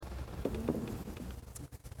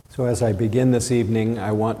So as I begin this evening,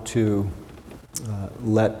 I want to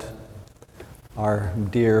let our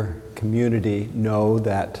dear community know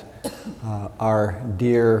that our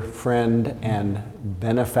dear friend and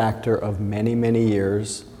benefactor of many, many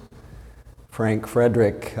years, Frank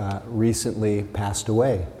Frederick, recently passed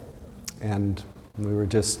away. And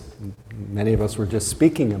many of us were just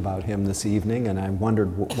speaking about him this evening, and I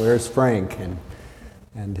wondered, where's Frank?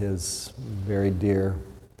 And his very dear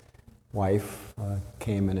wife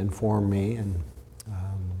came and informed me, and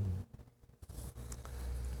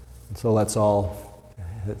so let's all,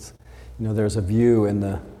 there's a view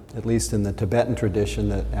at least in the Tibetan tradition,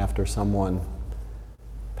 that after someone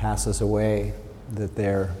passes away, that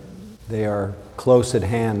they are close at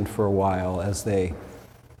hand for a while as they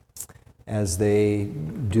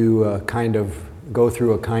do go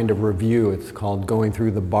through a kind of review. It's called going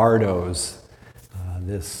through the bardos,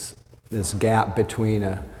 this gap between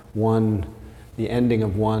the ending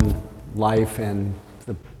of one life and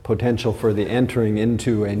the potential for the entering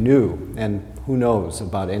into a new. And who knows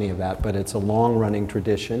about any of that, but it's a long-running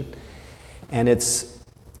tradition. And it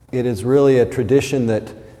is really a tradition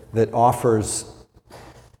that offers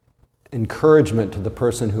encouragement to the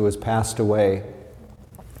person who has passed away.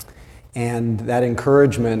 And that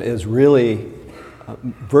encouragement is really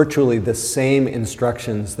virtually the same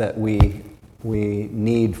instructions that we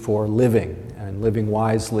need for living, and living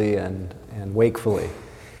wisely and wakefully.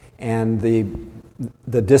 And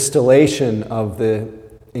the distillation of the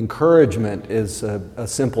encouragement is a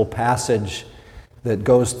simple passage that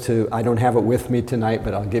goes to, I don't have it with me tonight,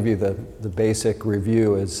 but I'll give you the basic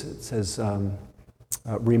review. It says,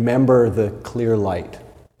 remember the clear light.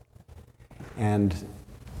 And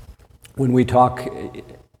when we talk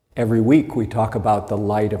every week, we talk about the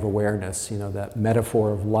light of awareness, that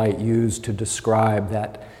metaphor of light used to describe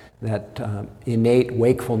that innate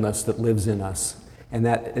wakefulness that lives in us. And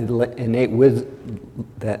that innate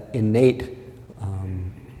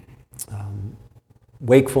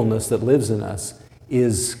wakefulness that lives in us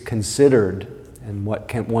is considered, and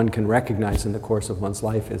what one can recognize in the course of one's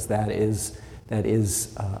life is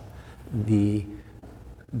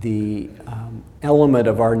the element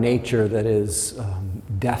of our nature that is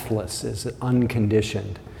deathless, is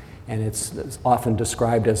unconditioned. And it's often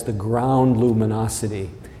described as the ground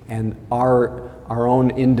luminosity. And our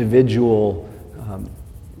own individual,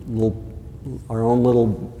 our own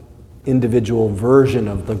little individual version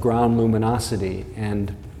of the ground luminosity.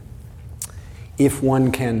 And if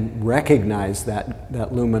one can recognize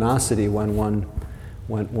that luminosity when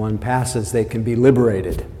one passes, they can be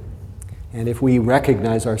liberated. And if we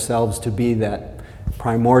recognize ourselves to be that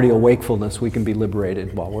primordial wakefulness, we can be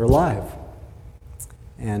liberated while we're alive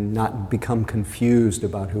and not become confused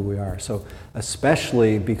about who we are. So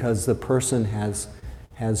especially because the person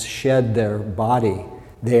has shed their body,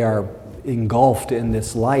 they are engulfed in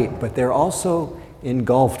this light, but they're also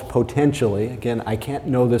engulfed potentially, again, I can't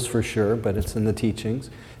know this for sure, but it's in the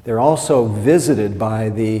teachings, they're also visited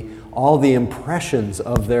by all the impressions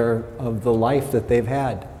of the life that they've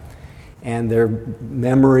had. And their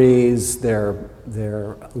memories, their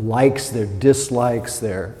likes, their dislikes,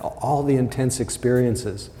 all the intense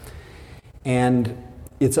experiences. And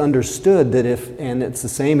it's understood that and it's the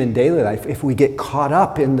same in daily life, if we get caught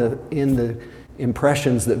up in the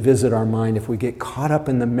impressions that visit our mind, if we get caught up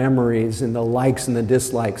in the memories and the likes and the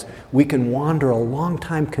dislikes, we can wander a long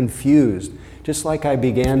time confused. Just like I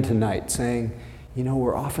began tonight saying,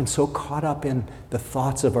 we're often so caught up in the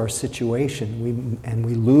thoughts of our situation,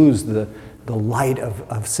 we lose the light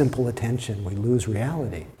of simple attention. We lose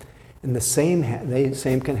reality. And the same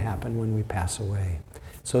can happen when we pass away.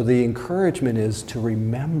 So the encouragement is to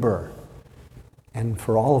remember, and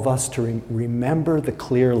for all of us to remember the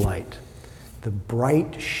clear light, the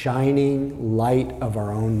bright, shining light of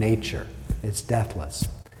our own nature. It's deathless.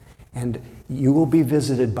 And you will be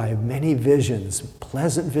visited by many visions,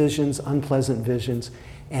 pleasant visions, unpleasant visions,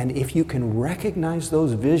 and if you can recognize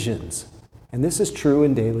those visions, and this is true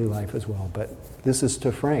in daily life as well, but this is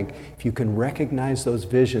to Frank, if you can recognize those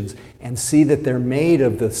visions and see that they're made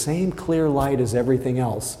of the same clear light as everything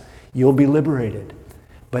else, you'll be liberated.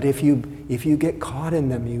 But if you get caught in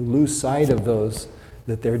them, you lose sight of those,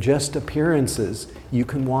 that they're just appearances, you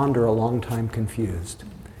can wander a long time confused.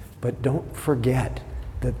 But don't forget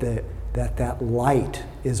that light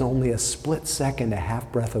is only a split second, a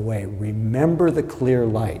half breath away. Remember the clear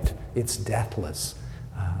light. It's deathless.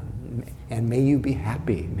 And may you be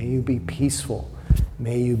happy. May you be peaceful.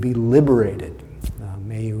 May you be liberated.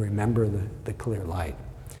 May you remember the clear light.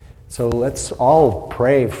 So let's all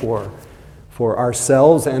pray for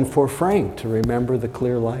ourselves and for Frank to remember the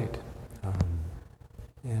clear light.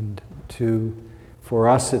 And for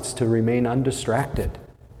us, it's to remain undistracted,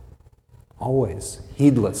 always,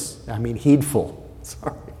 heedful,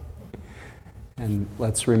 sorry. And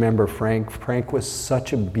let's remember Frank. Frank was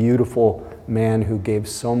such a beautiful man who gave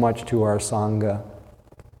so much to our Sangha.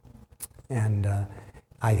 And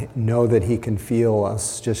I know that he can feel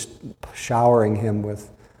us just showering him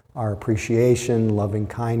with our appreciation, loving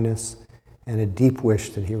kindness, and a deep wish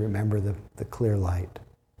that he remember the clear light.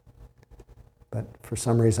 But for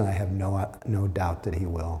some reason, I have no doubt that he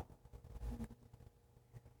will.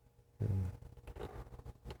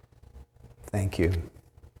 Thank you,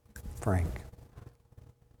 Frank.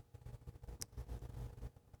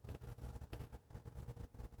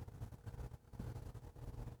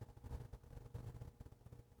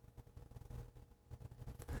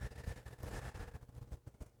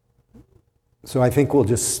 So I think we'll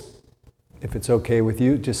just, if it's okay with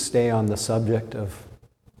you, just stay on the subject of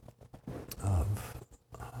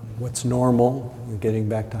what's normal, getting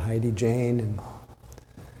back to Heidi Jane. And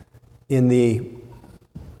in the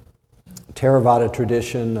Theravada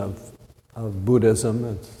tradition of Buddhism,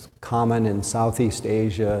 it's common in Southeast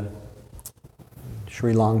Asia,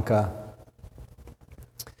 Sri Lanka,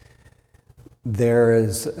 there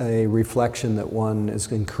is a reflection that one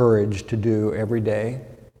is encouraged to do every day.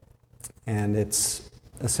 And it's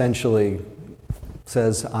essentially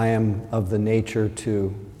says, I am of the nature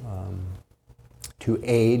to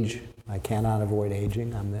age. I cannot avoid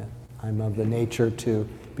aging. I'm of the nature to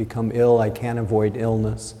become ill. I can't avoid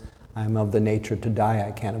illness. I'm of the nature to die.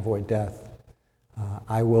 I can't avoid death.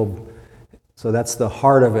 So that's the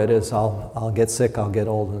heart of it, is I'll get sick, I'll get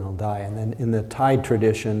old, and I'll die. And then in the Thai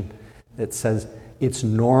tradition, it says it's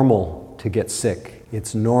normal to get sick.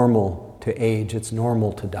 It's normal to age. It's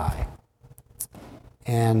normal to die.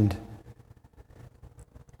 And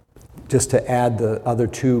just to add the other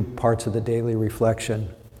two parts of the daily reflection,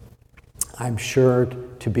 I'm sure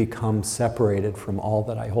to become separated from all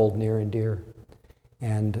that I hold near and dear.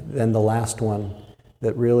 And then the last one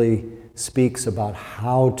that really speaks about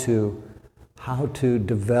how to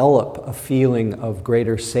develop a feeling of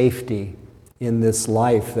greater safety in this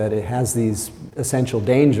life, that it has these essential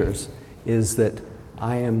dangers, is that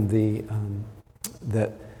I am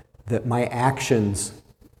that my actions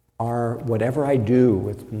are, whatever I do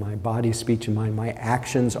with my body, speech, and mind, my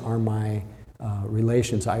actions are my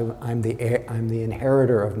relations. I'm the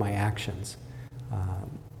inheritor of my actions.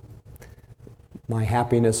 My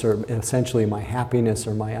happiness, or essentially my happiness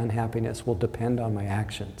or my unhappiness, will depend on my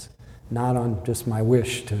actions, not on just my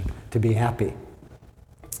wish to be happy.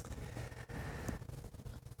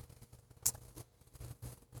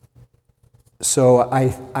 So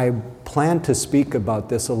I plan to speak about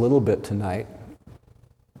this a little bit tonight,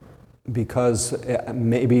 because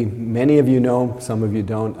maybe many of you know, some of you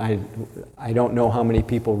don't. I don't know how many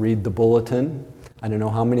people read the bulletin. I don't know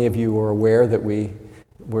how many of you are aware that we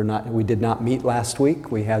did not meet last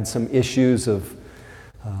week. We had some issues of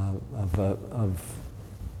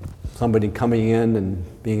somebody coming in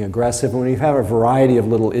and being aggressive, and we've had a variety of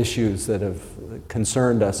little issues that have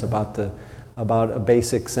concerned us about a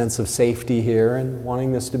basic sense of safety here, and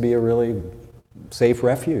wanting this to be a really safe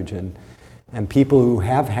refuge. And people who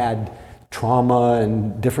have had trauma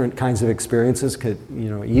and different kinds of experiences could,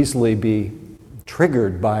 easily be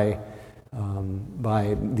triggered by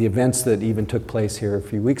the events that even took place here a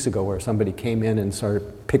few weeks ago, where somebody came in and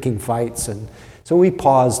started picking fights. And so we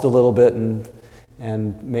paused a little bit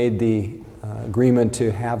and made the agreement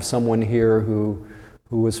to have someone here who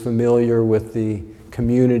was familiar with the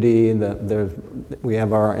community, and we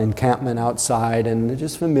have our encampment outside, and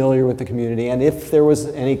just familiar with the community. And if there was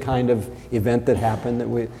any kind of event that happened,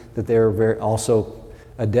 that they were very also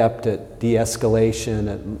adept at de-escalation,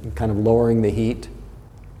 at kind of lowering the heat,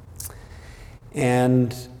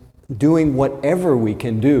 and doing whatever we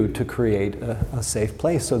can do to create a safe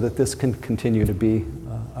place so that this can continue to be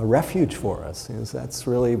a refuge for us. Because that's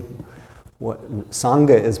really what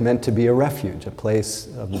Sangha is meant to be, a refuge, a place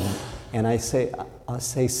of, and I say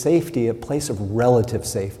safety, a place of relative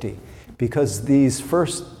safety, because these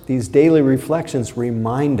daily reflections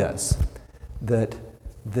remind us that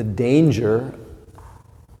the danger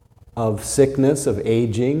of sickness, of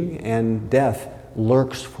aging, and death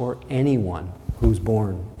lurks for anyone who's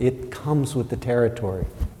born. It comes with the territory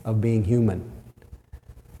of being human.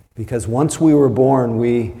 Because once we were born,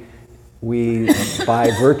 we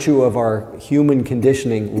by virtue of our human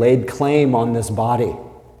conditioning, laid claim on this body.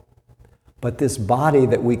 But this body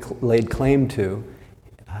that we laid claim to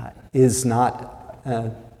is not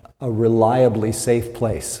a reliably safe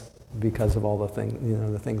place because of all the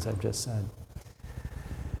things I've just said.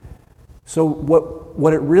 So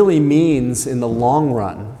what it really means in the long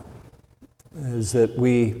run is that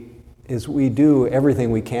we do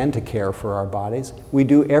everything we can to care for our bodies. We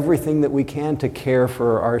do everything that we can to care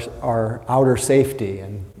for our outer safety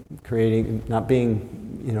and not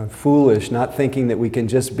being foolish, not thinking that we can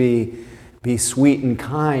just be sweet and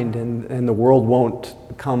kind and the world won't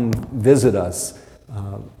come visit us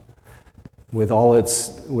with all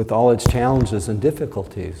its challenges and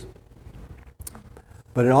difficulties.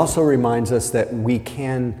 But it also reminds us that we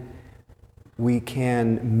can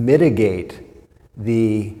mitigate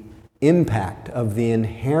the impact of the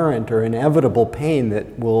inherent or inevitable pain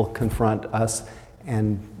that will confront us,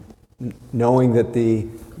 and knowing that the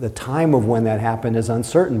time of when that happened is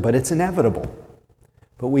uncertain, but it's inevitable.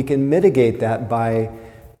 But we can mitigate that by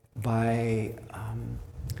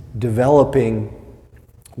developing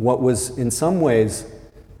what was in some ways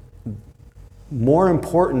more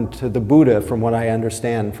important to the Buddha, from what I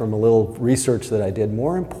understand from a little research that I did,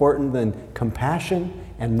 more important than compassion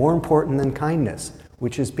and more important than kindness,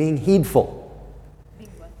 which is being heedful.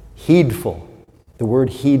 Heedful. The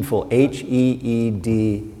word heedful, Heedful.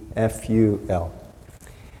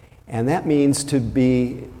 And that means to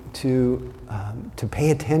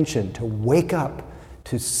pay attention, to wake up,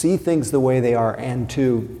 to see things the way they are, and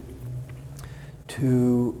to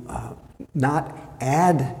not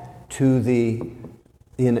add to the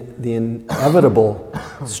inevitable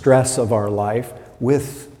stress of our life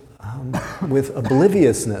with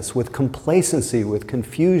obliviousness, with complacency, with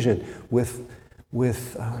confusion, with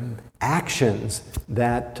actions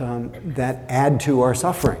that add to our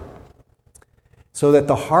suffering. So that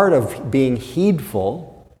the heart of being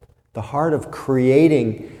heedful, the heart of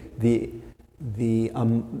creating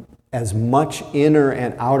as much inner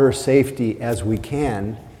and outer safety as we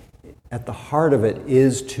can, at the heart of it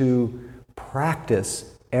is to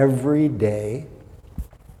practice every day,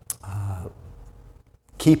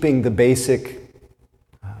 keeping the basic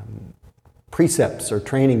precepts or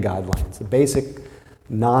training guidelines, the basic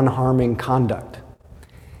non-harming conduct.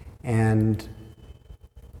 And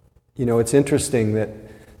it's interesting that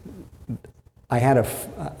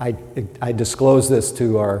I disclosed this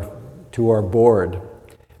to our board,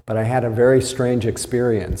 but I had a very strange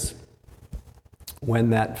experience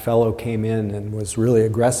when that fellow came in and was really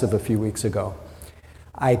aggressive a few weeks ago.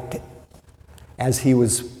 As he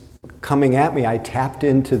was coming at me, I tapped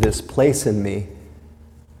into this place in me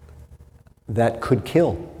that could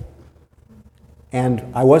kill. And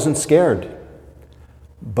I wasn't scared.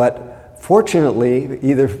 But fortunately,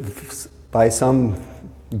 either by some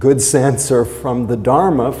good sense or from the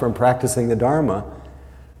Dharma, from practicing the Dharma,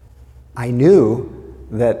 I knew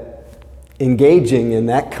that engaging in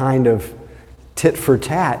that kind of tit for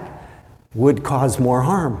tat would cause more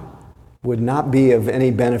harm, would not be of any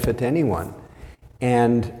benefit to anyone.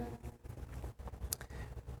 And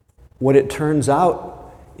what it turns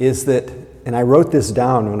out is that, and I wrote this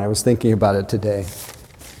down when I was thinking about it today,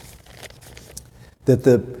 that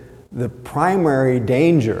the primary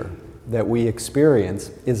danger that we experience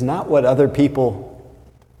is not what other people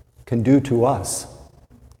can do to us,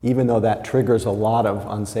 even though that triggers a lot of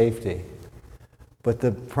unsafety. But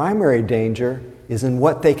the primary danger is in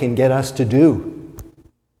what they can get us to do.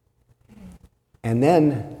 And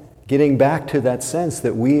then getting back to that sense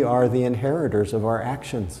that we are the inheritors of our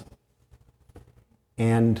actions.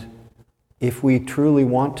 And if we truly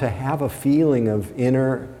want to have a feeling of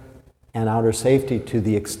inner and outer safety to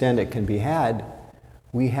the extent it can be had,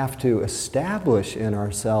 we have to establish in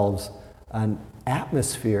ourselves an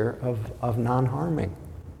atmosphere of non-harming,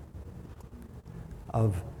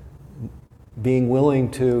 of being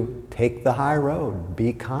willing to take the high road,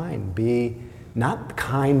 be kind, be not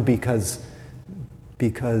kind because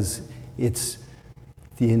it's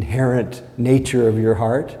the inherent nature of your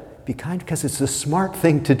heart, be kind because it's the smart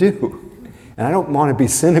thing to do. And I don't want to be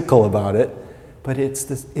cynical about it, but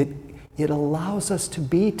it allows us to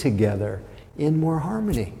be together in more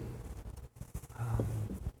harmony.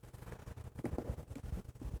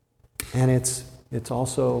 And it's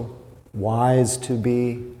also wise to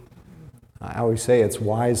be, I always say it's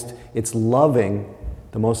wise, it's loving.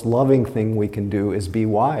 The most loving thing we can do is be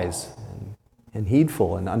wise and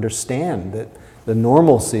heedful and understand that the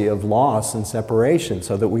normalcy of loss and separation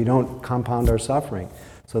so that we don't compound our suffering.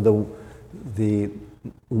 So the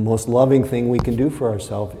most loving thing we can do for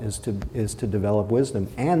ourselves is to develop wisdom.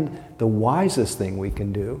 And the wisest thing we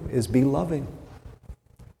can do is be loving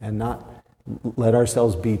and not let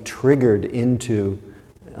ourselves be triggered into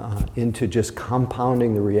just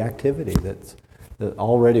compounding the reactivity that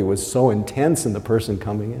already was so intense in the person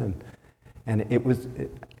coming in. And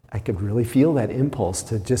I could really feel that impulse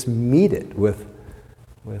to just meet it with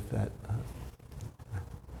that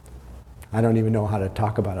I don't even know how to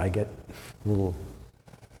talk about it. I get a little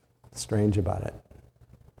strange about it.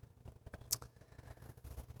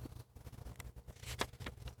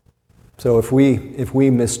 So if we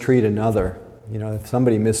mistreat another, if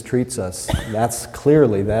somebody mistreats us, that's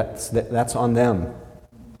clearly that's on them.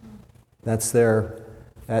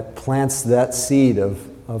 That plants that seed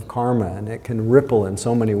of karma, and it can ripple in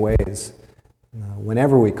so many ways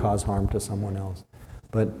whenever we cause harm to someone else.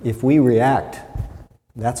 But if we react,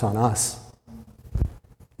 that's on us.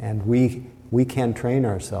 And we can train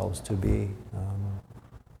ourselves to be,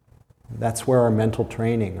 that's where our mental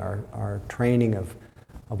training, our training of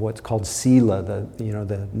what's called sila,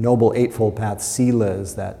 the Noble Eightfold Path. Sila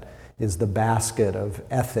is the basket of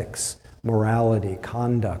ethics, morality,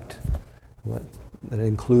 conduct, that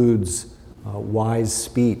includes wise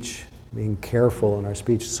speech, being careful in our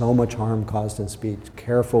speech. So much harm caused in speech.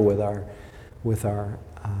 Careful with our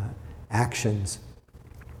actions,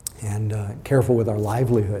 and careful with our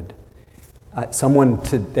livelihood. Someone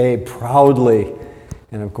today proudly,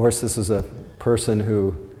 and of course this is a person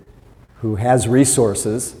who has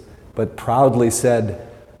resources, but proudly said,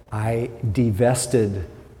 I divested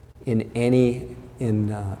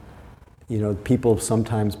people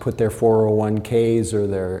sometimes put their 401ks or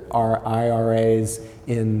their IRAs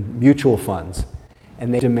in mutual funds.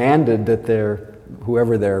 And they demanded that their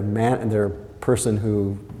person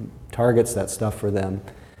who targets that stuff for them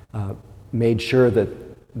made sure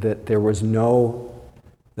that there were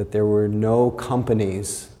no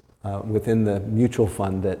companies within the mutual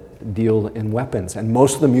fund that deal in weapons. And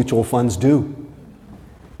most of the mutual funds do.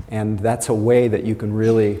 And that's a way that you can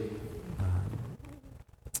really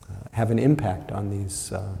have an impact on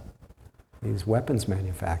these weapons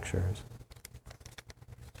manufacturers.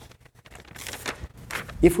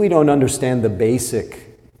 If we don't understand the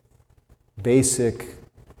basic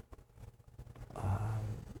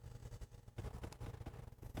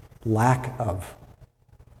lack of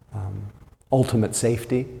ultimate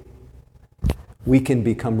safety, we can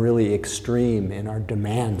become really extreme in our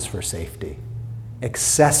demands for safety,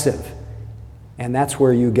 excessive. And that's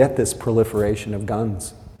where you get this proliferation of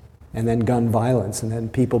guns, and then gun violence, and then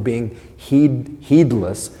people being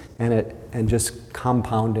heedless, and just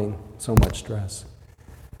compounding so much stress.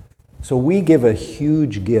 So we give a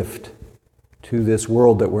huge gift to this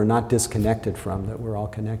world that we're not disconnected from, that we're all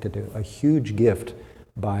connected to, a huge gift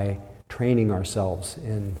by training ourselves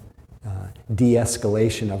in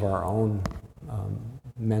de-escalation of our own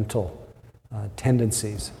mental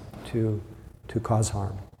tendencies to cause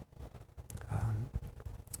harm.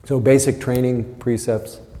 So basic training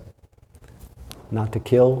precepts: not to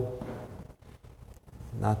kill,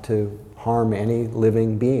 not to harm any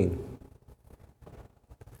living being,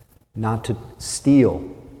 not to steal.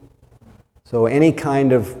 So any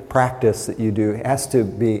kind of practice that you do has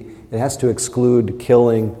to exclude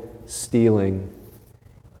killing, stealing,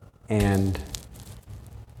 and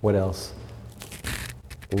what else?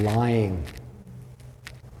 Lying,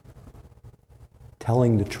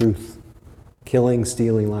 telling the truth, killing,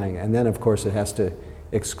 stealing, lying. And then, of course, it has to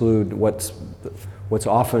exclude what's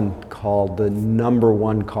often called the number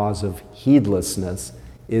one cause of heedlessness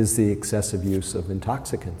is the excessive use of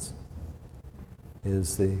intoxicants,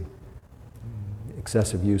 is the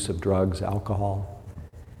excessive use of drugs, alcohol.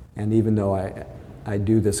 And even though I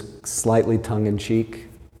do this slightly tongue-in-cheek,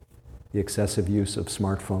 the excessive use of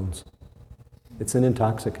smartphones, it's an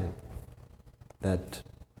intoxicant that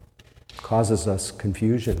causes us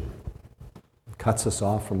confusion, cuts us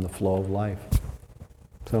off from the flow of life.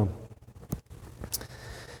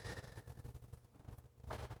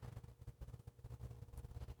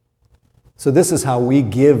 So this is how we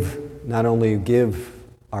not only give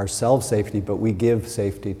ourselves safety, but we give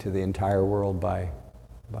safety to the entire world by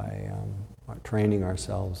training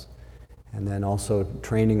ourselves, and then also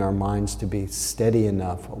training our minds to be steady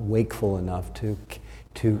enough, wakeful enough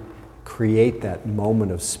to create that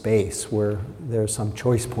moment of space where there's some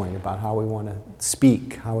choice point about how we want to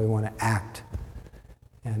speak, how we want to act,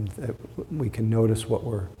 and we can notice what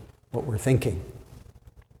we're thinking.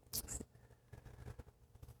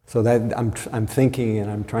 So that I'm thinking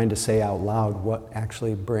and I'm trying to say out loud what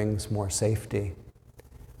actually brings more safety,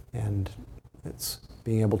 and it's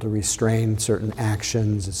being able to restrain certain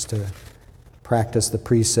actions. It's to practice the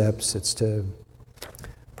precepts. It's to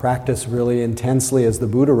practice really intensely, as the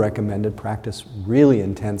Buddha recommended, practice really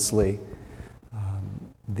intensely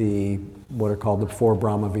what are called the four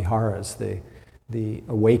Brahma Viharas, the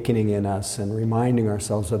awakening in us and reminding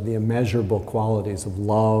ourselves of the immeasurable qualities of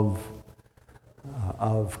love,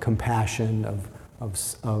 of compassion,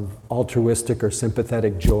 of altruistic or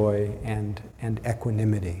sympathetic joy, and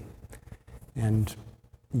equanimity. And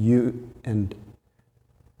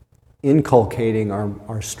inculcating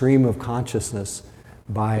our stream of consciousness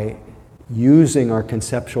by using our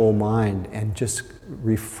conceptual mind and just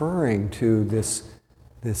referring to this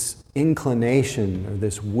inclination or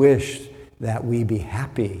this wish that we be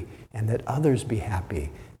happy and that others be happy,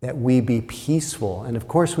 that we be peaceful. And of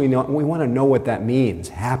course we want to know what that means,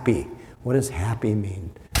 happy. What does happy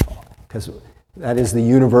mean? Because that is the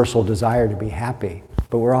universal desire to be happy.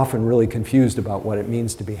 But we're often really confused about what it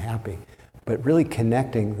means to be happy. But really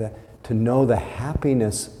connecting to know the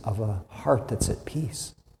happiness of a heart that's at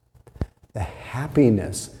peace. The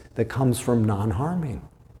happiness that comes from non-harming.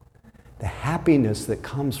 The happiness that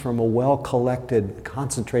comes from a well-collected,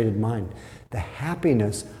 concentrated mind. The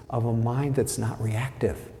happiness of a mind that's not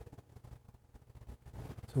reactive.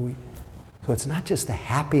 So it's not just the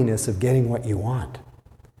happiness of getting what you want.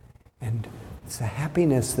 And it's a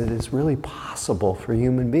happiness that is really possible for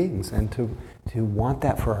human beings, and to want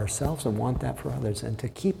that for ourselves and want that for others, and to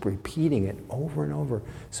keep repeating it over and over.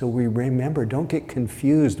 So we remember, don't get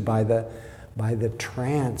confused by the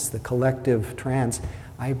trance, the collective trance.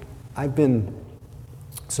 I've been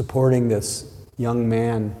supporting this young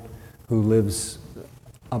man who lives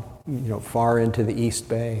up, far into the East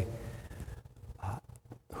Bay,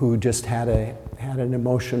 who just had an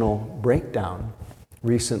emotional breakdown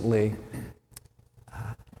recently,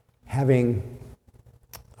 having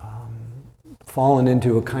fallen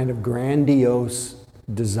into a kind of grandiose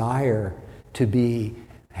desire to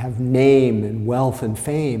have name and wealth and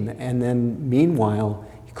fame, and then meanwhile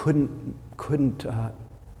he couldn't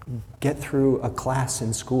get through a class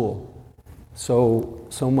in school.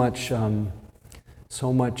 So much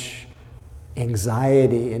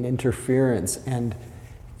anxiety and interference, and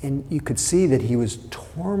you could see that he was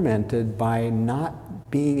tormented by not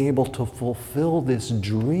being able to fulfill this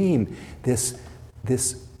dream, this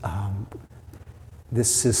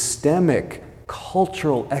systemic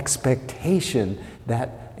cultural expectation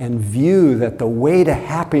and view that the way to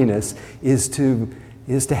happiness is to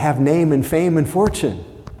have name and fame and fortune.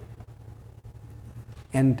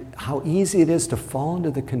 And how easy it is to fall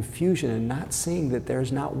into the confusion and not seeing that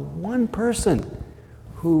there's not one person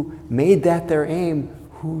who made that their aim,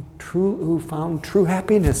 who found true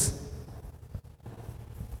happiness.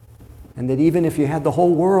 And that even if you had the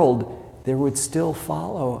whole world, there would still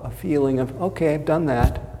follow a feeling of, okay, I've done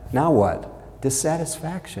that, now what?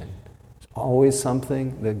 Dissatisfaction. It's always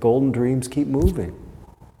something, the golden dreams keep moving.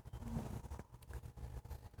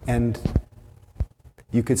 And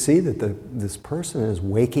you could see that this person is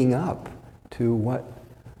waking up to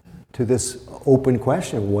this open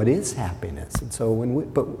question: what is happiness? And so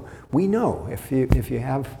we know if you've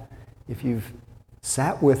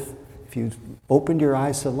opened your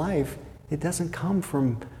eyes to life, it doesn't come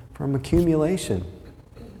from accumulation.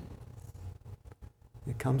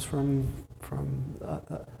 It comes from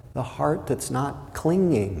the heart that's not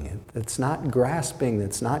clinging, that's not grasping,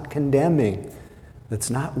 that's not condemning, that's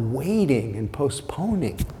not waiting and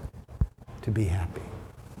postponing to be happy.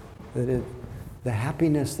 The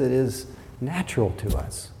happiness that is natural to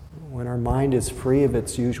us when our mind is free of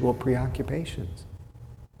its usual preoccupations.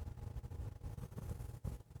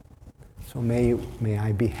 So may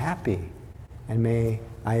I be happy, and may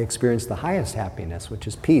I experience the highest happiness, which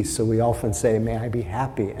is peace. So we often say, may I be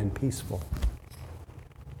happy and peaceful.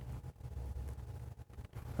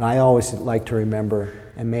 And I always like to remember,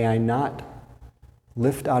 and may I not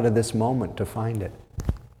lift out of this moment to find it.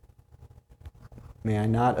 May I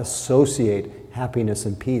not associate happiness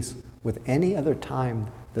and peace with any other time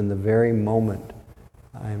than the very moment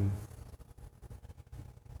I'm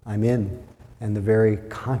in, and the very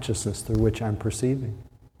consciousness through which I'm perceiving.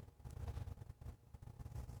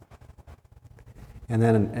 And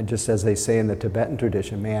then, and just as they say in the Tibetan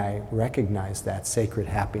tradition, may I recognize that sacred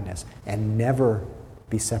happiness and never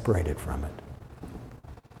be separated from it.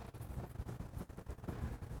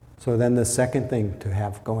 So then the second thing to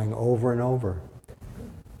have going over and over,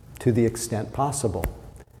 to the extent possible,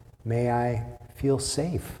 may I feel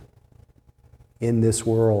safe in this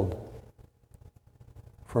world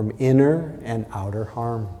from inner and outer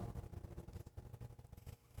harm.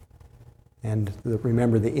 And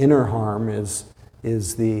remember, the inner harm is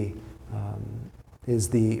the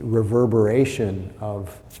reverberation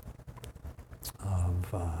of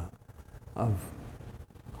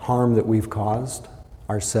harm that we've caused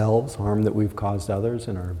ourselves, harm that we've caused others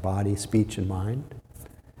in our body, speech, and mind.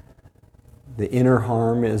 The inner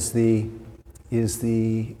harm is the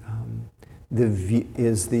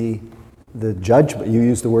judgment. You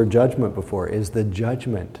used the word judgment before. Is the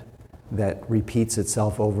judgment that repeats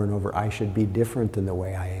itself over and over. I should be different than the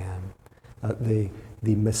way I am.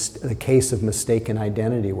 the case of mistaken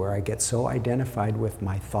identity, where I get so identified with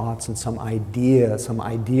my thoughts and some idea, some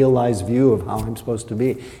idealized view of how I'm supposed to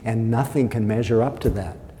be, and nothing can measure up to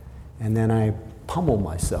that. And then I pummel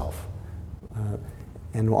myself.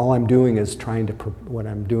 And all I'm doing is what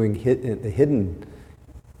I'm doing, the hidden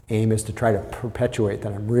aim is to try to perpetuate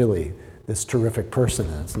that I'm really this terrific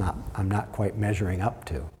person that I'm not quite measuring up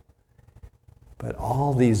to. But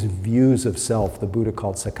all these views of self, the Buddha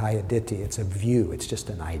called Sakkaya Ditthi, it's a view, it's just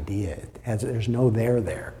an idea. There's no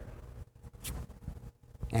there.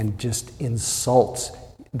 And just insults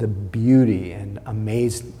the beauty and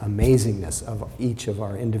amazingness of each of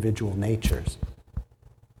our individual natures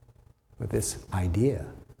with this idea.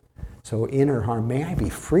 So inner harm, may I be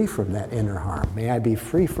free from that inner harm. May I be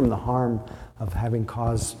free from the harm of having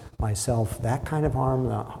caused myself that kind of harm,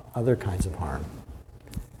 the other kinds of harm.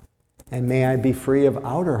 And may I be free of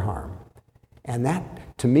outer harm. And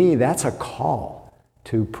that, to me, that's a call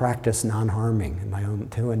to practice non-harming in my own,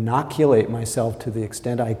 to inoculate myself to the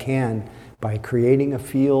extent I can by creating a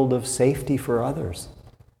field of safety for others.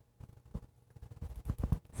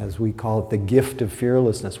 As we call it, the gift of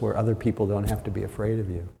fearlessness, where other people don't have to be afraid of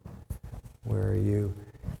you. Where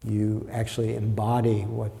you actually embody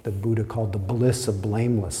what the Buddha called the bliss of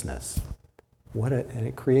blamelessness. And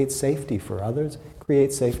it creates safety for others,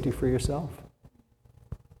 creates safety for yourself.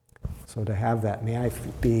 So to have that, may I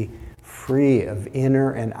be free of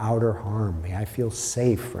inner and outer harm. May I feel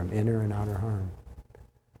safe from inner and outer harm.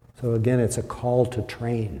 So again, it's a call to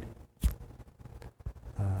train,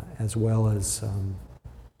 as well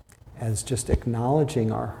as just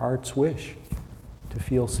acknowledging our heart's wish to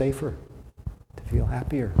feel safer, to feel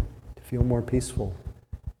happier, to feel more peaceful.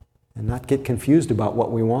 And not get confused about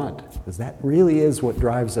what we want, because that really is what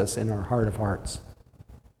drives us in our heart of hearts.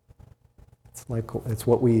 It's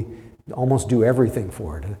what we almost do everything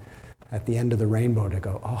for, at the end of the rainbow to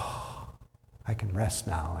go, oh, I can rest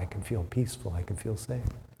now, I can feel peaceful, I can feel safe.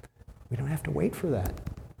 We don't have to wait for that.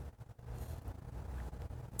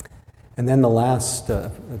 And then the last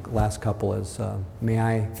couple is, may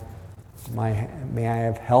I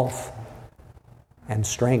have health and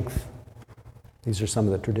strength. These are some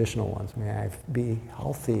of the traditional ones. May I be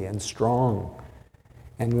healthy and strong.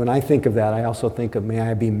 And when I think of that, I also think of, may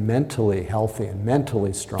I be mentally healthy and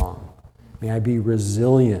mentally strong. May I be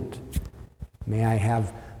resilient. May I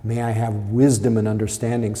have wisdom and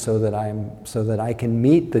understanding so that I can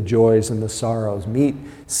meet the joys and the sorrows, meet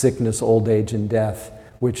sickness, old age, and death,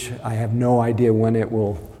 which I have no idea when it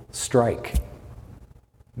will strike.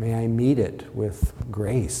 May I meet it with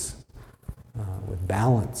grace, with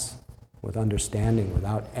balance, with understanding,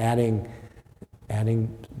 without adding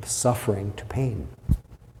suffering to pain,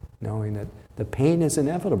 knowing that the pain is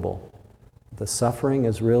inevitable. The suffering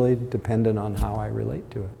is really dependent on how I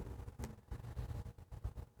relate to it.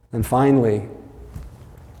 And finally,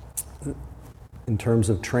 in terms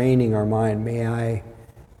of training our mind, may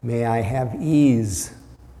I have ease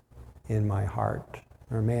in my heart.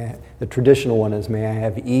 Or the traditional one is, may I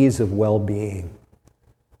have ease of well-being.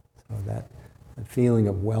 So that feeling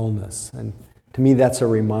of wellness. And to me, that's a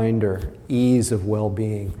reminder, ease of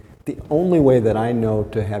well-being. The only way that I know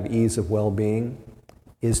to have ease of well-being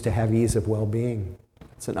is to have ease of well-being.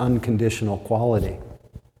 It's an unconditional quality.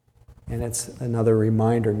 And it's another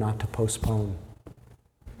reminder not to postpone,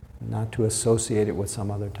 not to associate it with some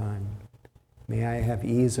other time. May I have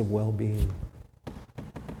ease of well-being.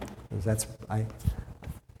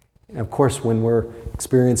 Of course, when we're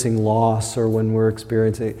experiencing loss or when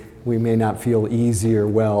we may not feel easy or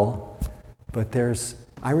well, but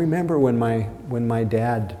I remember when my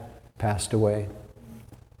dad passed away,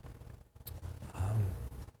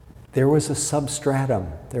 there was a substratum,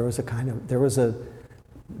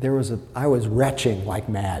 I was retching like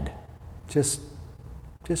mad, just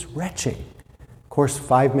retching. Of course,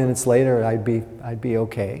 5 minutes later, I'd be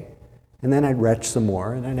okay. And then I'd retch some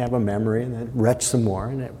more, and I'd have a memory, and I'd retch some more,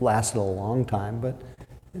 and it lasted a long time, but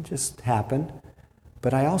it just happened.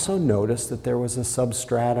 But I also noticed that there was a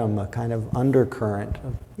substratum, a kind of undercurrent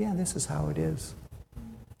of, yeah, this is how it is.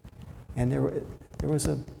 And there was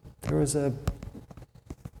a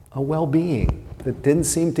well-being that didn't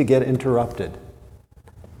seem to get interrupted.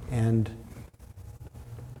 And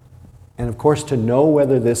of course, to know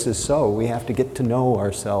whether this is so, we have to get to know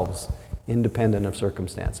ourselves independent of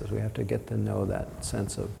circumstances. We have to get to know that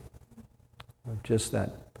sense of just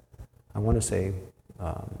that, I want to say,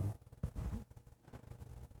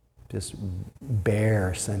 just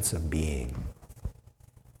bare sense of being.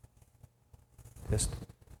 Just,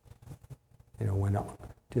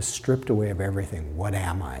 just stripped away of everything. What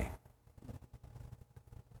am I?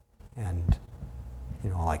 And,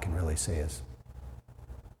 all I can really say is,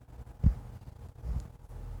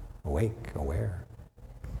 awake, aware,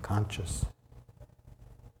 conscious.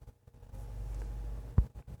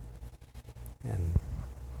 And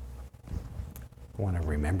I want to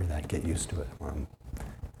remember that, get used to it. And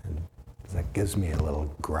that gives me a little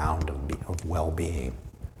ground of well-being.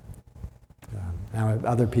 Now,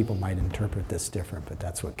 other people might interpret this different, but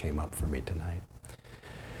that's what came up for me tonight.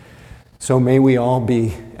 So may we all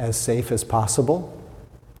be as safe as possible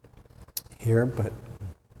here, but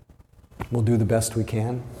we'll do the best we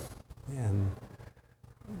can.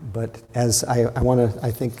 But as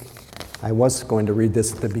I think I was going to read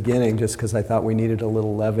this at the beginning just because I thought we needed a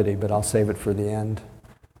little levity, but I'll save it for the end.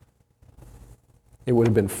 It would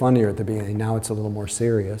have been funnier at the beginning. Now it's a little more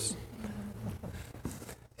serious.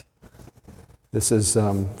 This is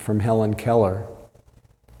from Helen Keller.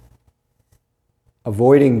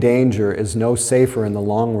 Avoiding danger is no safer in the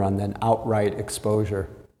long run than outright exposure.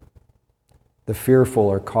 The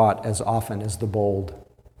fearful are caught as often as the bold.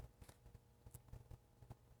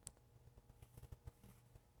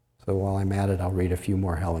 So while I'm at it, I'll read a few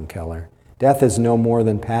more Helen Keller. Death is no more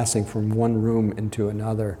than passing from one room into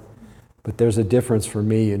another. But there's a difference for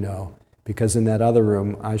me, you know, because in that other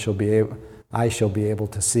room I shall be able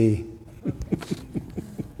to see.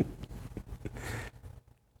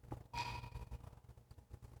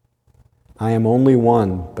 I am only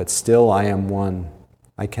one, but still I am one.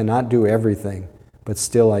 I cannot do everything, but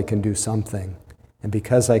still I can do something. And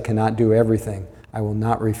because I cannot do everything, I will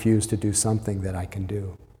not refuse to do something that I can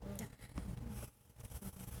do.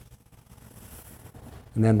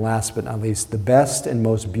 And then last but not least, the best and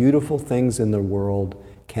most beautiful things in the world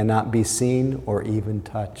cannot be seen or even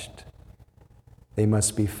touched. They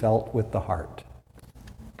must be felt with the heart.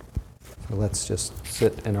 So let's just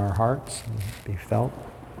sit in our hearts and be felt.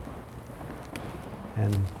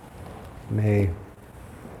 And may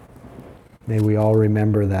we all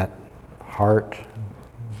remember that heart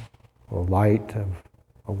or light of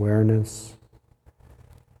awareness.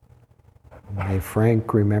 May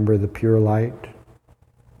Frank remember the pure light.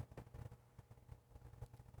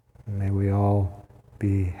 May we all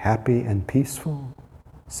be happy and peaceful,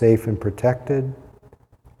 safe and protected,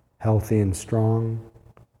 healthy and strong,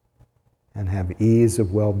 and have ease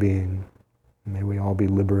of well-being. May we all be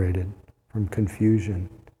liberated from confusion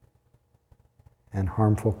and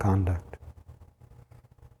harmful conduct.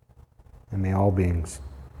 And may all beings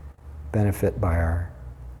benefit by our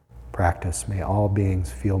practice. May all beings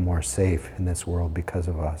feel more safe in this world because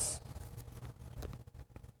of us.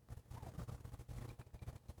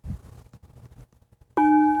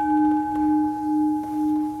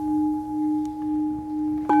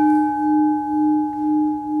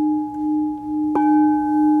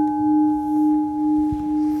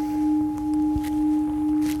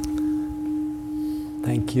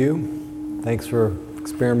 Thank you. Thanks for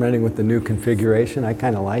experimenting with the new configuration. I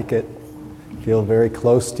kind of like it. Feel very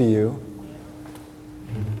close to you.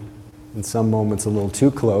 In some moments a little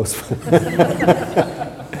too close.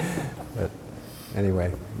 But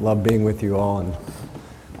anyway, love being with you all. And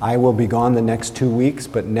I will be gone the next 2 weeks,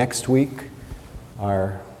 but next week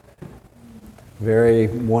our very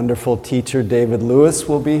wonderful teacher David Lewis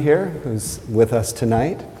will be here, who's with us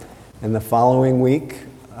tonight. And the following week,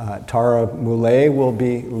 Tara Moulet will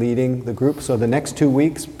be leading the group. So the next 2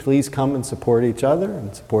 weeks, please come and support each other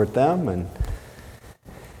and support them and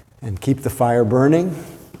keep the fire burning.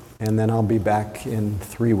 And then I'll be back in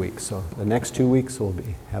 3 weeks. So the next 2 weeks we'll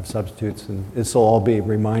have substitutes, and this will all be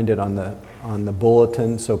reminded on the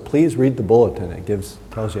bulletin. So please read the bulletin. It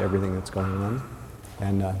tells you everything that's going on.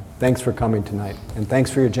 And thanks for coming tonight, and thanks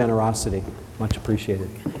for your generosity. Much appreciated.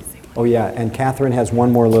 Oh yeah, and Catherine has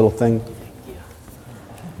one more little thing.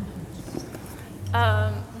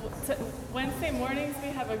 Wednesday mornings we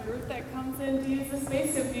have a group that comes in to use the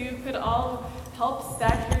space. If you could all help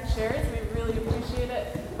stack your chairs, we really appreciate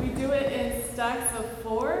it. We do it in stacks of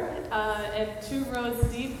 4 and 2 rows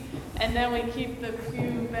deep, and then we keep the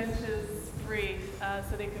pew benches free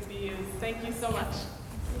so they can be used. Thank you so much.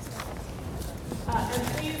 And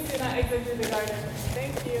please do not exit through the garden.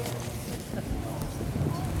 Thank you.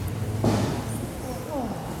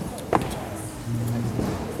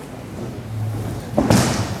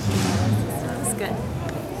 That's good.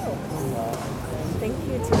 Thank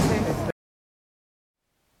you, teacher.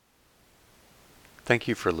 Thank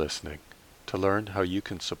you for listening. To learn how you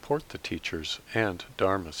can support the teachers and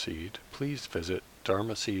Dharma Seed, please visit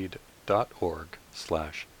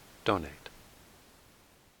dharmaseed.org/donate.